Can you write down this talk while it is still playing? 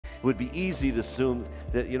It would be easy to assume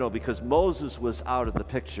that, because Moses was out of the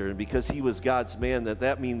picture and because he was God's man,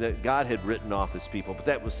 that meant that God had written off his people. But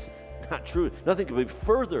that was not true. Nothing could be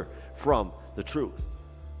further from the truth.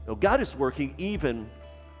 God is working even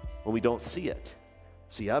when we don't see it,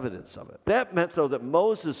 see evidence of it. That meant, though, that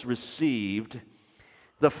Moses received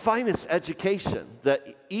the finest education that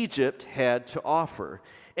Egypt had to offer.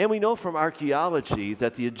 And we know from archaeology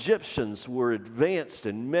that the Egyptians were advanced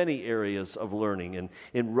in many areas of learning,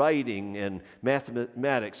 in writing and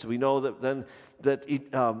mathematics. We know that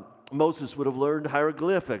Moses would have learned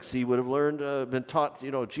hieroglyphics. He would have been taught,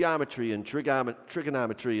 geometry and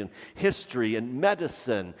trigonometry and history and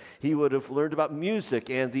medicine. He would have learned about music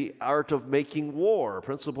and the art of making war,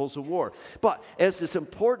 principles of war. But as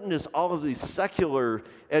important as all of these secular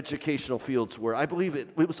educational fields were, I believe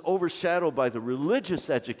it was overshadowed by the religious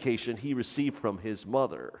education he received from his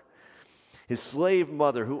mother. His slave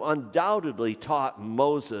mother, who undoubtedly taught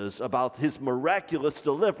Moses about his miraculous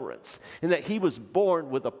deliverance and that he was born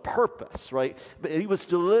with a purpose, right? But he was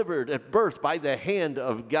delivered at birth by the hand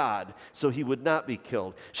of God, so he would not be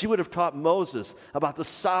killed. She would have taught Moses about the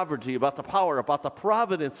sovereignty, about the power, about the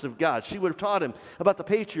providence of God. She would have taught him about the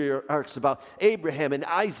patriarchs, about Abraham and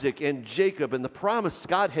Isaac and Jacob and the promise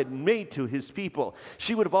God had made to his people.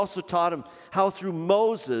 She would have also taught him how through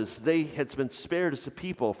Moses they had been spared as a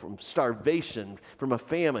people from starvation, from a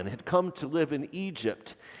famine, had come to live in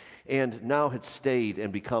Egypt, and now had stayed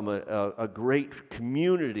and become a great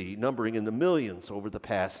community, numbering in the millions over the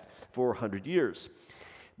past 400 years.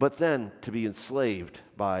 But then to be enslaved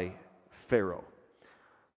by Pharaoh.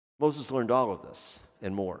 Moses learned all of this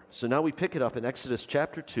and more. So now we pick it up in Exodus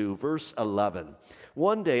chapter 2, verse 11.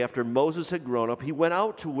 One day after Moses had grown up, he went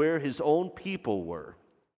out to where his own people were,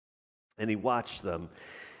 and he watched them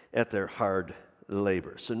at their hard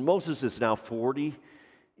labor. So Moses is now 40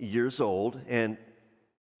 years old, and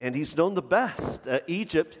he's known the best that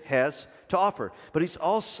Egypt has to offer. But he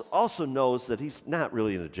also knows that he's not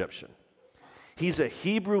really an Egyptian. He's a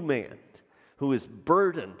Hebrew man who is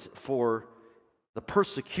burdened for the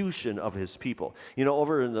persecution of his people.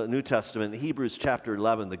 Over in the New Testament, Hebrews chapter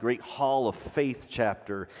 11, the great Hall of Faith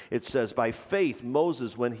chapter, it says, "By faith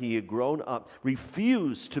Moses, when he had grown up,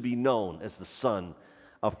 refused to be known as the son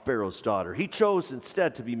of Pharaoh's daughter. He chose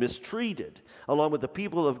instead to be mistreated along with the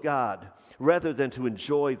people of God rather than to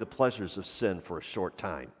enjoy the pleasures of sin for a short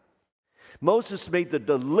time." Moses made the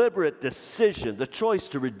deliberate decision, the choice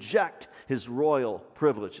to reject his royal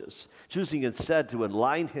privileges, choosing instead to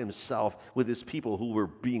align himself with his people who were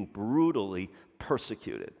being brutally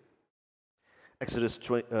persecuted. Exodus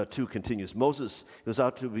 2 continues. Moses was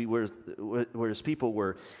out to be where his people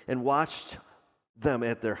were and watched them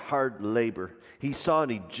at their hard labor. He saw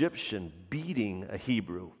an Egyptian beating a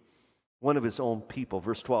Hebrew, one of his own people.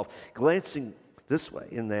 Verse 12, glancing this way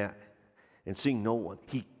and that and seeing no one,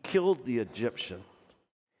 he killed the Egyptian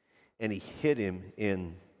and he hid him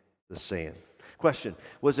in the sand. Question,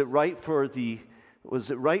 was it right for the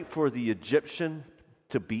Egyptian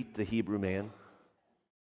to beat the Hebrew man?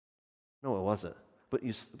 No, it wasn't. But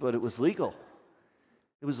it was legal.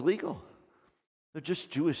 It was legal. They're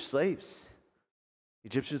just Jewish slaves.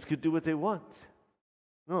 Egyptians could do what they want.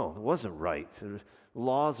 No, it wasn't right.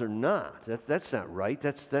 Laws are not. That's not right.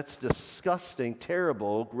 That's disgusting,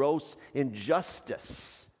 terrible, gross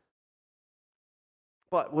injustice.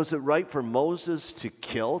 But was it right for Moses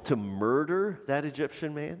to murder that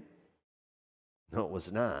Egyptian man? No, it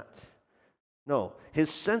was not. No, his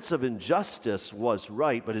sense of injustice was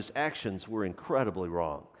right, but his actions were incredibly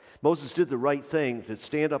wrong. Moses did the right thing to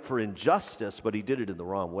stand up for injustice, but he did it in the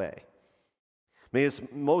wrong way.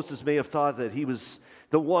 Moses may have thought that he was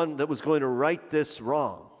the one that was going to right this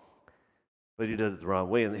wrong, but he did it the wrong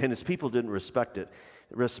way, and his people didn't respect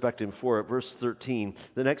him for it. Verse 13,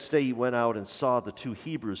 the next day he went out and saw the two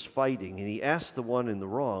Hebrews fighting, and he asked the one in the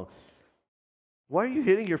wrong, "Why are you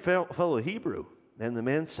hitting your fellow Hebrew?" And the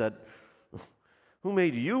man said, "Who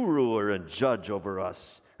made you ruler and judge over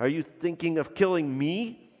us? Are you thinking of killing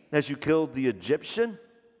me as you killed the Egyptian?"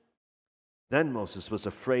 Then Moses was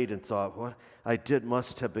afraid and thought, "What I did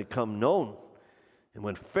must have become known." And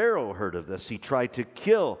when Pharaoh heard of this, he tried to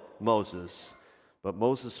kill Moses. But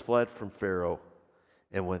Moses fled from Pharaoh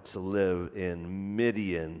and went to live in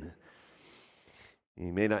Midian.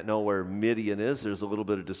 You may not know where Midian is. There's a little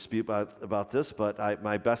bit of dispute about this, but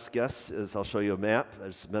my best guess is I'll show you a map.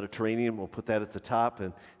 There's Mediterranean. We'll put that at the top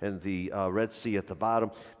and the Red Sea at the bottom.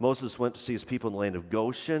 Moses went to see his people in the land of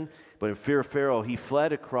Goshen, but in fear of Pharaoh, he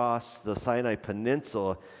fled across the Sinai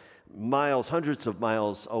Peninsula, hundreds of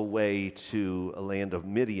miles away to a land of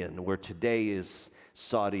Midian, where today is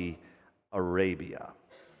Saudi Arabia.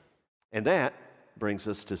 And that brings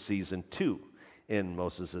us to season 2 in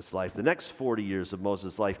Moses' life. The next 40 years of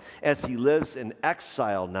Moses' life as he lives in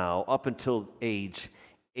exile now up until age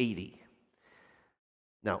 80.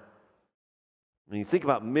 Now, when you think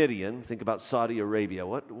about Midian, think about Saudi Arabia,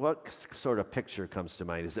 what sort of picture comes to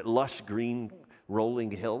mind? Is it lush green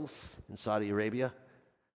rolling hills in Saudi Arabia?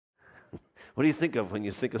 What do you think of when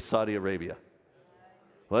you think of Saudi Arabia?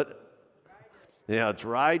 What? Yeah,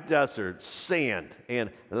 dry desert, sand,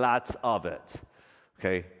 and lots of it.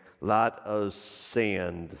 Okay, lot of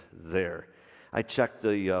sand there. I checked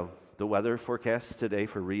the weather forecast today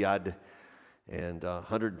for Riyadh, and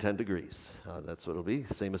 110 degrees. That's what it'll be,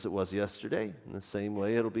 same as it was yesterday, and the same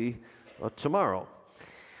way it'll be tomorrow.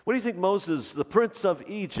 What do you think Moses, the prince of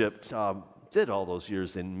Egypt, did all those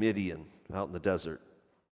years in Midian, out in the desert?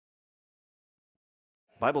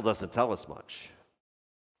 The Bible doesn't tell us much.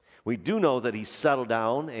 We do know that he settled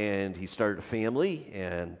down and he started a family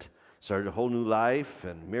and started a whole new life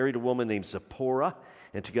and married a woman named Zipporah,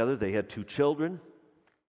 and together they had 2 children.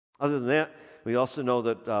 Other than that, we also know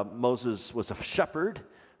that Moses was a shepherd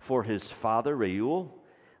for his father, Reuel.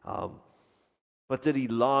 But did he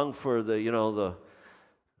long for the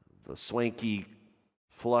swanky,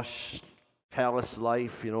 flush palace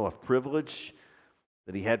life, of privilege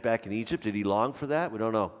that he had back in Egypt? Did he long for that? We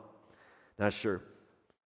don't know. Not sure.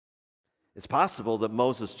 It's possible that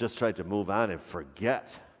Moses just tried to move on and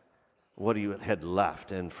forget what he had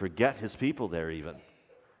left and forget his people there even.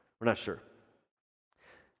 We're not sure.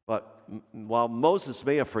 But while Moses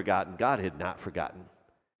may have forgotten, God had not forgotten.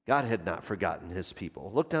 God had not forgotten his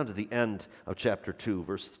people. Look down to the end of chapter 2,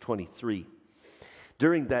 verse 23.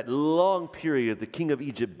 During that long period, the king of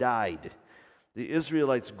Egypt died. The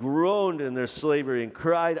Israelites groaned in their slavery and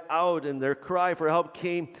cried out, and their cry for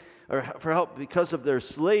help because of their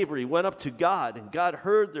slavery went up to God, and God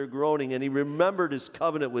heard their groaning, and he remembered his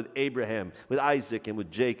covenant with Abraham, with Isaac, and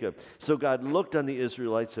with Jacob. So God looked on the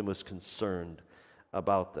Israelites and was concerned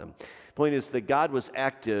about them. The point is that God was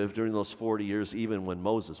active during those 40 years even when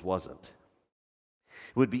Moses wasn't.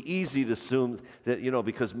 It would be easy to assume that,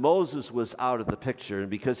 because Moses was out of the picture and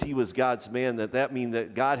because he was God's man, that mean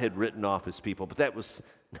that God had written off his people. But that was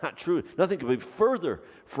not true. Nothing could be further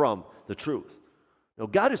from the truth. No,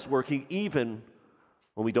 God is working even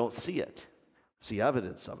when we don't see it, see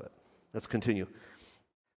evidence of it. Let's continue.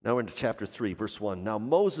 Now we're into chapter 3, verse 1. Now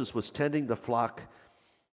Moses was tending the flock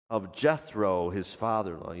of Jethro, his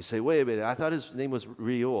father-in-law. You say, wait a minute, I thought his name was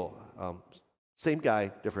Reuel. Same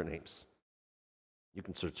guy, different names. You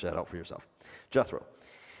can search that out for yourself. Jethro,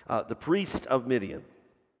 the priest of Midian.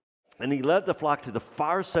 And he led the flock to the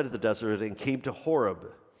far side of the desert and came to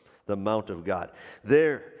Horeb, the mount of God.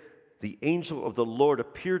 There, the angel of the Lord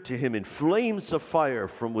appeared to him in flames of fire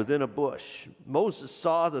from within a bush. Moses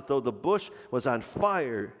saw that though the bush was on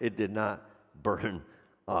fire, it did not burn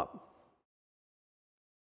up.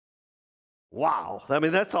 Wow. I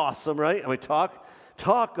mean, that's awesome, right? I mean,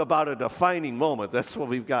 talk about a defining moment. That's what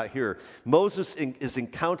we've got here. Moses is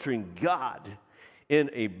encountering God in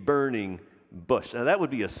a burning bush. Now, that would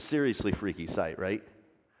be a seriously freaky sight, right?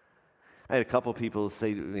 I had a couple people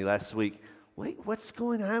say to me last week, wait, what's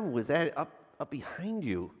going on with that up behind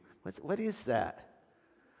you? What is that?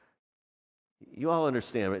 You all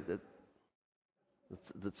understand, right?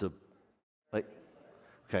 That's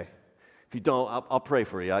okay. If you don't, I'll pray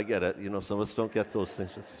for you. I get it. Some of us don't get those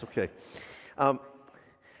things, but it's okay.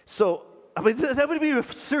 So, I mean, that would be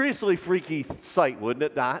a seriously freaky sight, wouldn't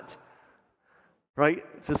it not? Right?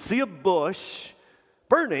 To see a bush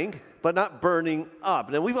burning, but not burning up.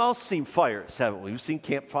 Now, we've all seen fires, haven't we? We've seen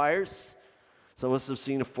campfires. Some of us have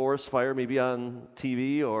seen a forest fire, maybe on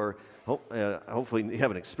TV, or hopefully you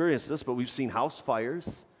haven't experienced this, but we've seen house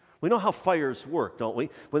fires. We know how fires work, don't we?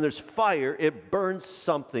 When there's fire, it burns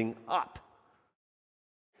something up.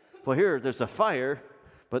 Well, here, there's a fire,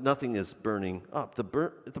 but nothing is burning up. The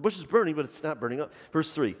bush is burning, but it's not burning up.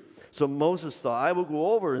 Verse 3, so Moses thought, I will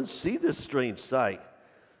go over and see this strange sight.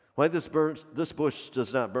 Why this bush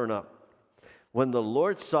does not burn up. When the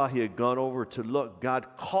Lord saw he had gone over to look, God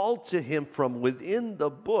called to him from within the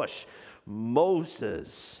bush,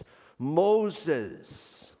 Moses,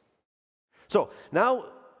 Moses. So now,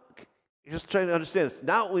 just trying to understand this.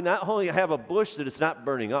 Now we not only have a bush that is not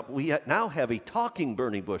burning up, we now have a talking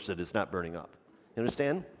burning bush that is not burning up. You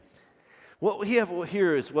understand? What we have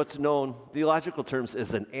here is what's known, theological terms,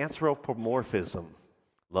 as an anthropomorphism.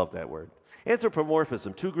 Love that word.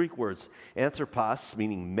 Anthropomorphism, 2 Greek words. Anthropos,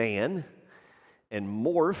 meaning man, and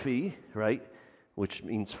morphe, right, which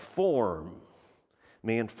means form.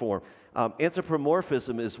 Man form.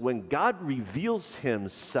 Anthropomorphism is when God reveals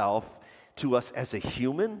himself to us as a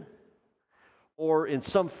human or in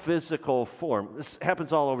some physical form. This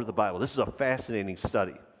happens all over the Bible. This is a fascinating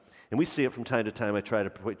study. And we see it from time to time. I try to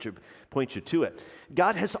point you to it.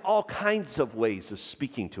 God has all kinds of ways of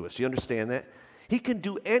speaking to us. Do you understand that? He can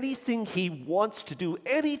do anything he wants to do,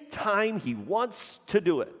 anytime he wants to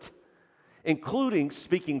do it, including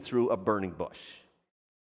speaking through a burning bush.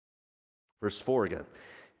 Verse 4 again.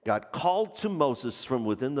 God called to Moses from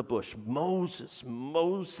within the bush, Moses,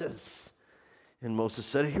 Moses. And Moses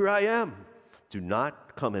said, here I am. Do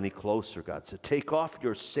not come any closer, God said. Take off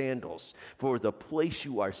your sandals, for the place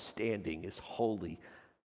you are standing is holy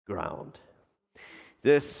ground.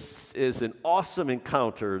 This is an awesome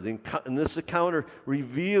encounter. And this encounter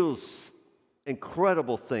reveals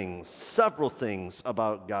incredible things, several things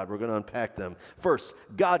about God. We're going to unpack them. First,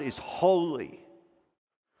 God is holy.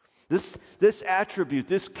 This attribute,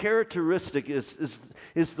 this characteristic is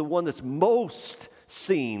the one that's most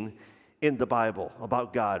seen in the Bible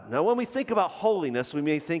about God. Now, when we think about holiness, we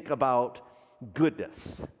may think about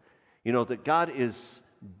goodness. You know, that God is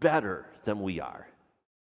better than we are.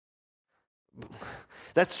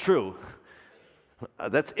 That's true.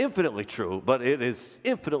 That's infinitely true, but it is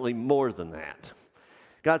infinitely more than that.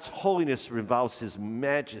 God's holiness involves his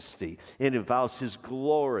majesty. It involves his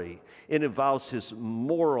glory. It involves his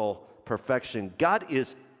moral perfection. God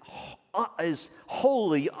is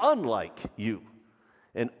wholly unlike you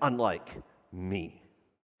and unlike me.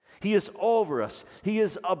 He is over us. He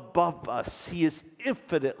is above us. He is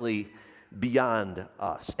infinitely beyond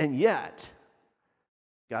us. And yet,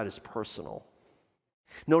 God is personal.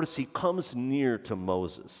 Notice he comes near to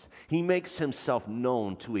Moses. He makes himself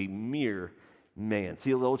known to a mere man.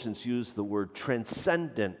 Theologians use the word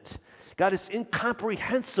transcendent. God is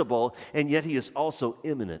incomprehensible, and yet he is also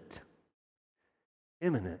immanent.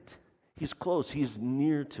 Immanent. He's close. He's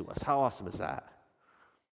near to us. How awesome is that?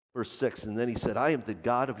 Verse 6, and then he said, I am the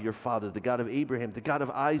God of your father, the God of Abraham, the God of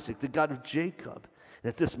Isaac, the God of Jacob. And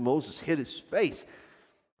at this, Moses hid his face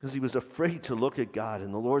because he was afraid to look at God.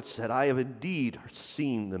 And the Lord said, I have indeed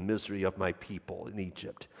seen the misery of my people in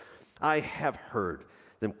Egypt. I have heard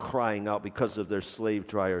them crying out because of their slave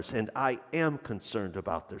drivers, and I am concerned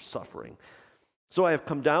about their suffering. So I have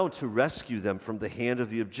come down to rescue them from the hand of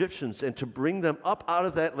the Egyptians and to bring them up out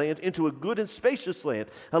of that land into a good and spacious land,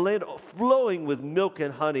 a land flowing with milk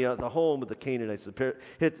and honey, the home of the Canaanites, the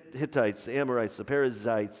Hittites, the Amorites, the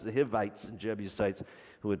Perizzites, the Hivites, and Jebusites,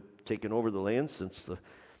 who had taken over the land since the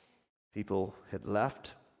people had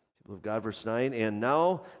left. People of God, verse 9, and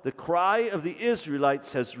now the cry of the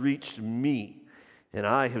Israelites has reached me, and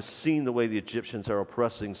I have seen the way the Egyptians are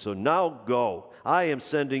oppressing. So now go, I am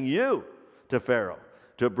sending you to Pharaoh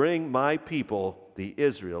to bring my people, the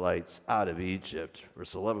Israelites, out of Egypt.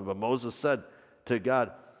 Verse 11, but Moses said to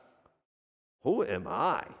God, who am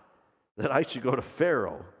I that I should go to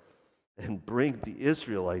Pharaoh and bring the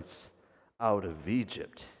Israelites out of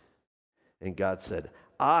Egypt? And God said,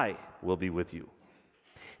 I will be with you.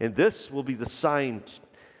 And this will be the sign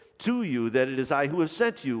to you that it is I who have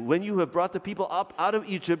sent you. When you have brought the people up out of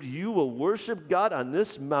Egypt, you will worship God on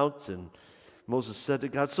this mountain. Moses said to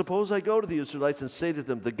God, suppose I go to the Israelites and say to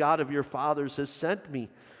them, the God of your fathers has sent me.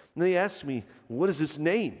 And they asked me, what is his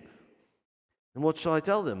name? And what shall I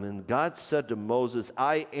tell them? And God said to Moses,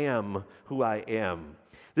 I am who I am.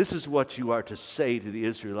 This is what you are to say to the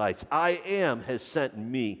Israelites. I am has sent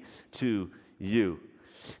me to you.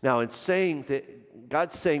 Now, in saying that,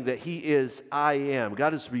 God's saying that he is I am.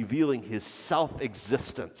 God is revealing his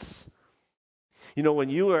self-existence. You know, when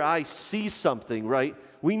you or I see something, right,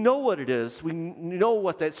 we know what it is. We know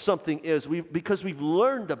what that something is because we've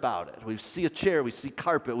learned about it. We see a chair, we see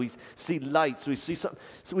carpet, we see lights, we see something.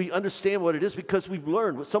 So we understand what it is because we've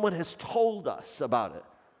learned what someone has told us about it.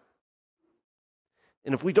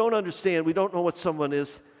 And if we don't understand, we don't know what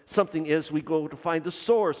something is, we go to find the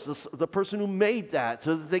source, the person who made that,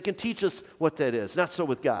 so that they can teach us what that is. Not so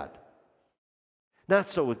with God. Not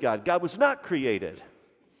so with God. God was not created.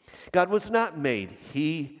 God was not made.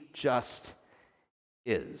 He just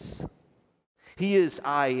is. He is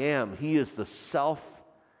I am. He is the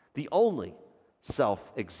only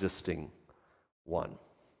self-existing one.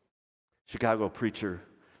 Chicago preacher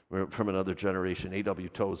from another generation, A.W.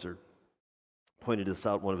 Tozer, pointed this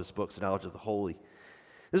out in one of his books, Knowledge of the Holy.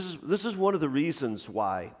 This is one of the reasons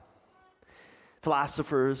why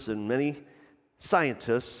philosophers and many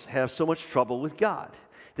scientists have so much trouble with God.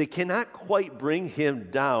 They cannot quite bring him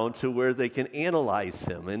down to where they can analyze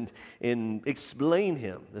him and explain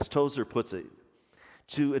him, as Tozer puts it.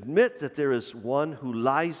 To admit that there is one who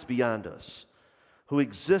lies beyond us, who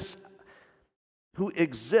exists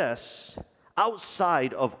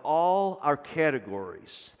outside of all our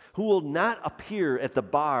categories, who will not appear at the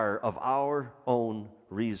bar of our own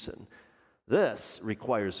reason. This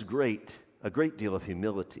requires a great deal of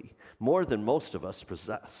humility, more than most of us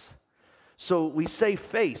possess. So we save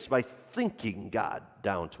face by thinking God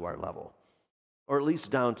down to our level, or at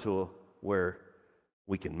least down to where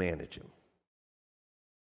we can manage him.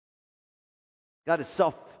 God is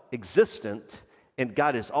self-existent, and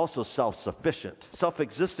God is also self-sufficient.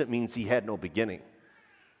 Self-existent means he had no beginning.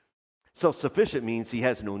 Self-sufficient means he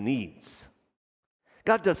has no needs.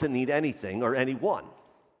 God doesn't need anything or anyone.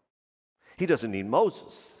 He doesn't need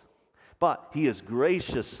Moses, but he has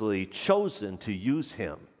graciously chosen to use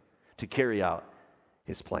him to carry out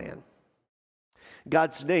his plan.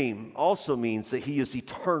 God's name also means that he is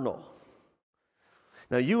eternal.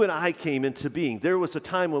 Now, you and I came into being. There was a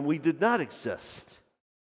time when we did not exist.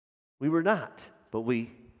 We were not, but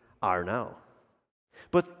we are now.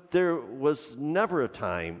 But there was never a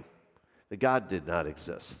time that God did not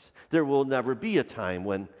exist. There will never be a time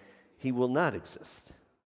when he will not exist.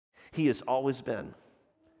 He has always been.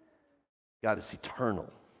 God is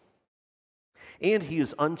eternal. And he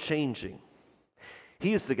is unchanging.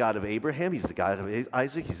 He is the God of Abraham, he's the God of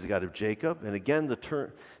Isaac, he's the God of Jacob. And again, the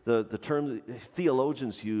term that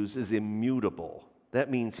theologians use is immutable. That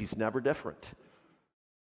means he's never different.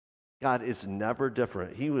 God is never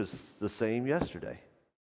different. He was the same yesterday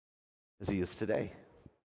as he is today,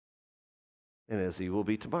 and as he will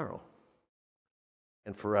be tomorrow,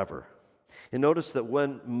 and forever. And notice that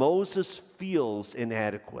when Moses feels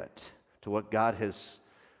inadequate to what God has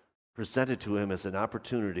presented to him as an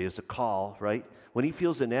opportunity, as a call, right? When he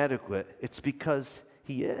feels inadequate, it's because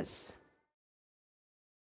he is.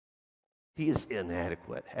 He is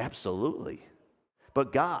inadequate, absolutely.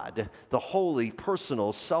 But God, the holy,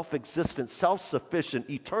 personal, self-existent, self-sufficient,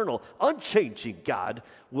 eternal, unchanging God,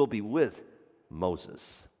 will be with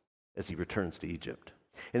Moses as he returns to Egypt.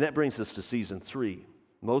 And that brings us to season 3.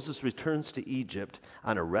 Moses returns to Egypt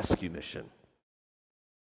on a rescue mission.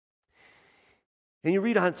 And you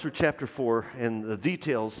read on through chapter 4, and the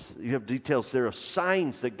details, you have details there of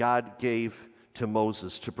signs that God gave to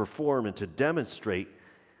Moses to perform and to demonstrate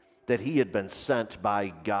that he had been sent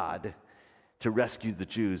by God to rescue the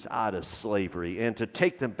Jews out of slavery and to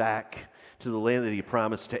take them back to the land that he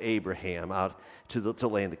promised to Abraham, out to the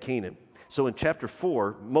land of Canaan. So in chapter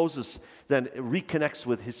 4, Moses then reconnects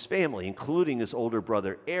with his family, including his older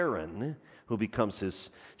brother Aaron, who becomes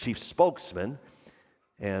his chief spokesman.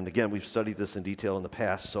 And again, we've studied this in detail in the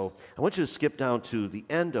past, so I want you to skip down to the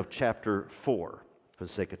end of chapter 4 for the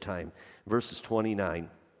sake of time, verses 29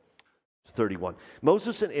 to 31.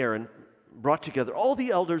 Moses and Aaron brought together all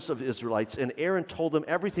the elders of the Israelites, and Aaron told them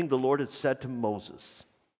everything the Lord had said to Moses.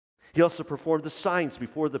 He also performed the signs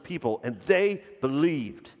before the people, and they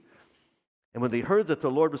believed. And when they heard that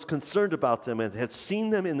the Lord was concerned about them and had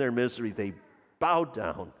seen them in their misery, they bowed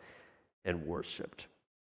down and worshiped.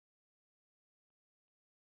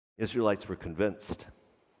 Israelites were convinced,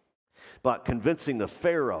 but convincing the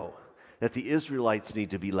Pharaoh that the Israelites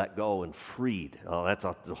need to be let go and freed, oh, that's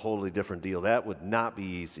a wholly different deal. That would not be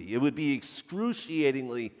easy. It would be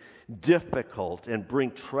excruciatingly difficult and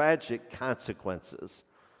bring tragic consequences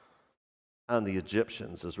on the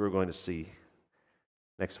Egyptians, as we're going to see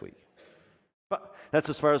next week. But that's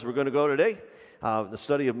as far as we're going to go today, the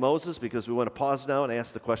study of Moses, because we want to pause now and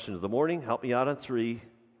ask the question of the morning. Help me out on 3.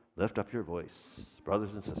 Lift up your voice,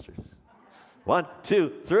 brothers and sisters. 1,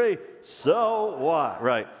 2, 3. So what?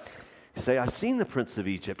 Right. You say, I've seen The Prince of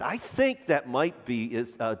Egypt. I think that might be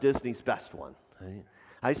Disney's best one. Right?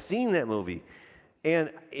 I've seen that movie.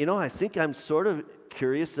 And, I think I'm sort of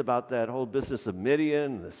curious about that whole business of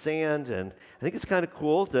Midian and the sand. And I think it's kind of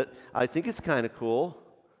cool,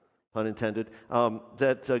 pun intended,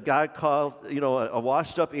 that God called, a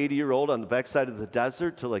washed-up 80-year-old on the backside of the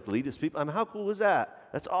desert to, lead his people. I mean, how cool was that?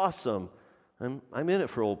 That's awesome. I'm in it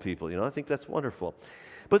for old people, I think that's wonderful.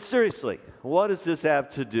 But seriously, what does this have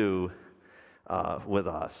to do with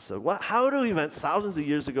us? So how do events thousands of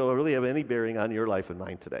years ago really have any bearing on your life and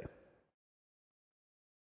mine today?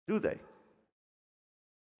 Do they?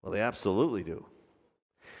 Well, they absolutely do.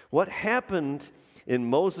 What happened in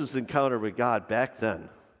Moses' encounter with God back then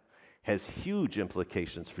has huge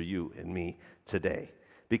implications for you and me today.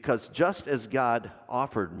 Because just as God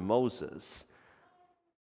offered Moses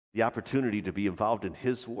the opportunity to be involved in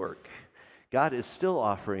his work, God is still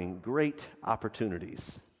offering great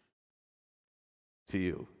opportunities to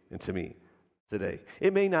you and to me today.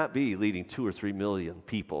 It may not be leading 2 or 3 million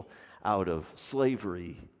people out of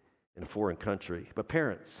slavery in a foreign country, but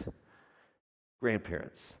parents,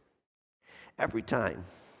 grandparents, every time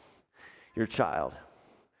your child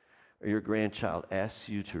or your grandchild asks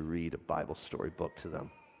you to read a Bible story book to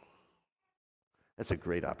them, That's a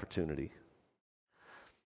great opportunity.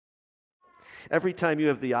 Every time you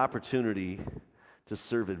have the opportunity to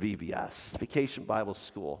serve at VBS, Vacation Bible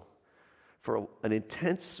School, for an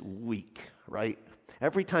intense week, right?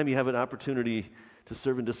 Every time you have an opportunity to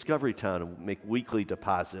serve in Discovery Town and make weekly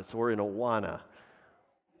deposits, or in Awana,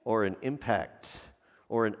 or in Impact,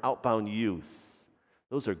 or in Outbound Youth,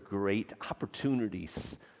 those are great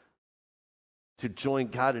opportunities to join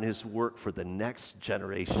God in His work for the next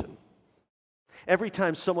generation. Every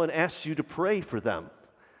time someone asks you to pray for them,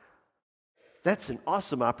 that's an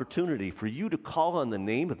awesome opportunity for you to call on the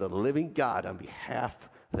name of the living God on behalf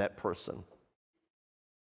of that person.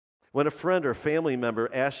 When a friend or family member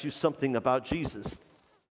asks you something about Jesus,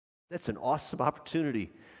 that's an awesome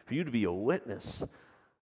opportunity for you to be a witness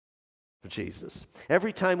for Jesus.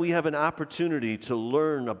 Every time we have an opportunity to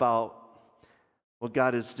learn about what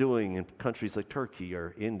God is doing in countries like Turkey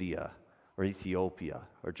or India or Ethiopia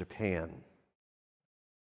or Japan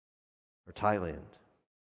or Thailand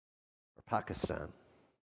or Pakistan,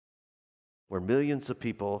 where millions of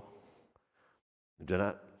people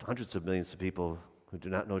hundreds of millions of people who do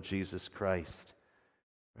not know Jesus Christ,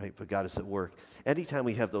 right? But God is at work. Anytime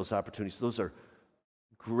we have those opportunities, those are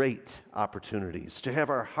great opportunities to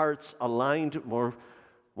have our hearts aligned more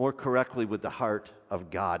correctly with the heart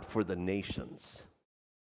of God for the nations,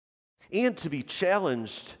 and to be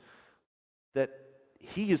challenged that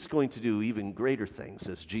He is going to do even greater things,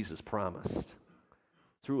 as Jesus promised,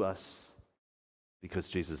 through us, because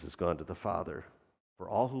Jesus has gone to the Father. For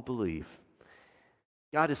all who believe,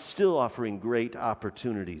 God is still offering great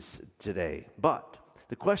opportunities today. But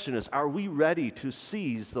the question is, are we ready to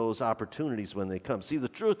seize those opportunities when they come? See, the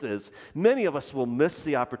truth is, many of us will miss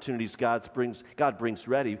the opportunities God brings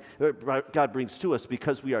to us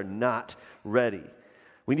because we are not ready.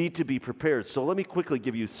 We need to be prepared. So let me quickly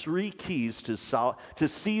give you 3 keys to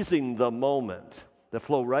seizing the moment that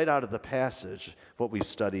flow right out of the passage, what we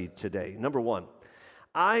studied today. Number 1,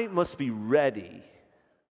 I must be ready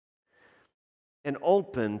and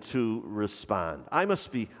open to respond. I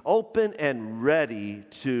must be open and ready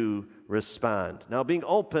to respond. Now, being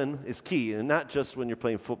open is key, and not just when you're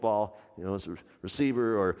playing football, as a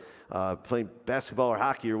receiver, or playing basketball or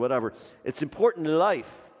hockey or whatever. It's important in life.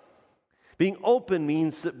 Being open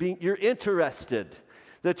means that you're interested,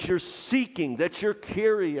 that you're seeking, that you're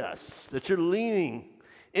curious, that you're leaning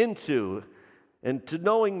into and to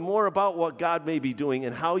knowing more about what God may be doing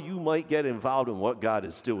and how you might get involved in what God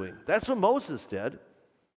is doing. That's what Moses did.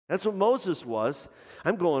 That's what Moses was.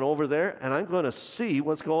 I'm going over there and I'm going to see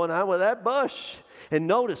what's going on with that bush. And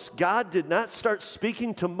notice, God did not start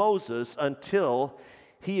speaking to Moses until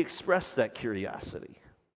he expressed that curiosity.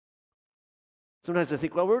 Sometimes I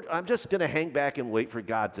think, I'm just going to hang back and wait for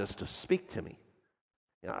God just to speak to me.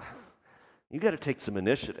 You got to take some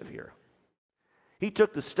initiative here. He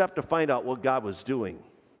took the step to find out what God was doing.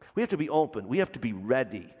 We have to be open. We have to be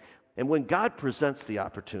ready. And when God presents the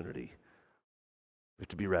opportunity, we have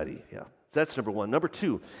to be ready. Yeah, that's number 1. Number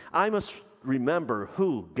 2, I must remember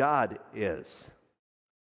who God is.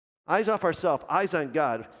 Eyes off ourselves, eyes on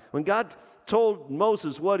God. When God told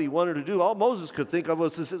Moses what he wanted to do, all Moses could think of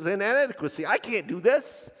was this inadequacy. I can't do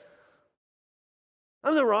this.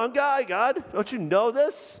 I'm the wrong guy, God. Don't you know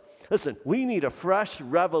this? Listen, we need a fresh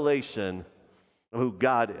revelation of who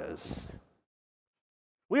God is.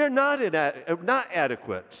 We are not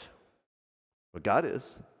adequate, but God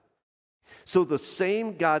is. So the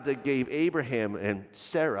same God that gave Abraham and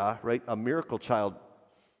Sarah, right, a miracle child,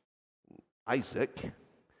 Isaac,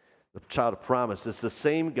 the child of promise, is the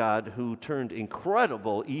same God who turned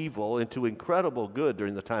incredible evil into incredible good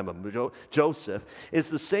during the time of Joseph, is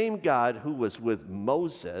the same God who was with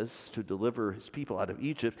Moses to deliver his people out of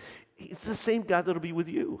Egypt. It's the same God that'll be with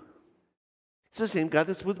you. It's the same God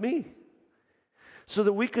that's with me. So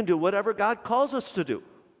that we can do whatever God calls us to do.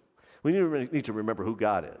 We need to remember who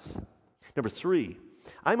God is. Number 3,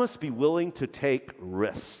 I must be willing to take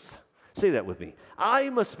risks. Say that with me. I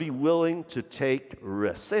must be willing to take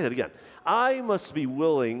risks. Say that again. I must be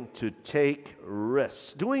willing to take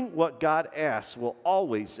risks. Doing what God asks will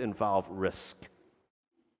always involve risk.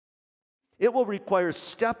 It will require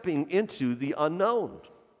stepping into the unknown.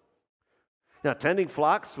 Now, tending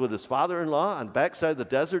flocks with his father-in-law on the backside of the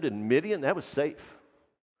desert in Midian, that was safe.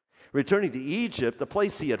 Returning to Egypt, the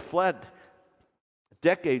place he had fled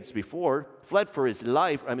decades before, fled for his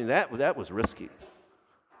life, that was risky.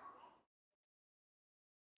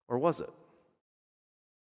 Or was it?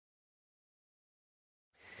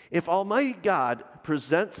 If Almighty God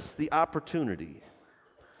presents the opportunity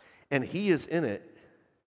and he is in it,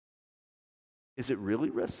 is it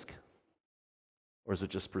really risk? Or is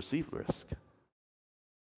it just perceived risk?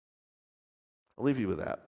 I'll leave you with that.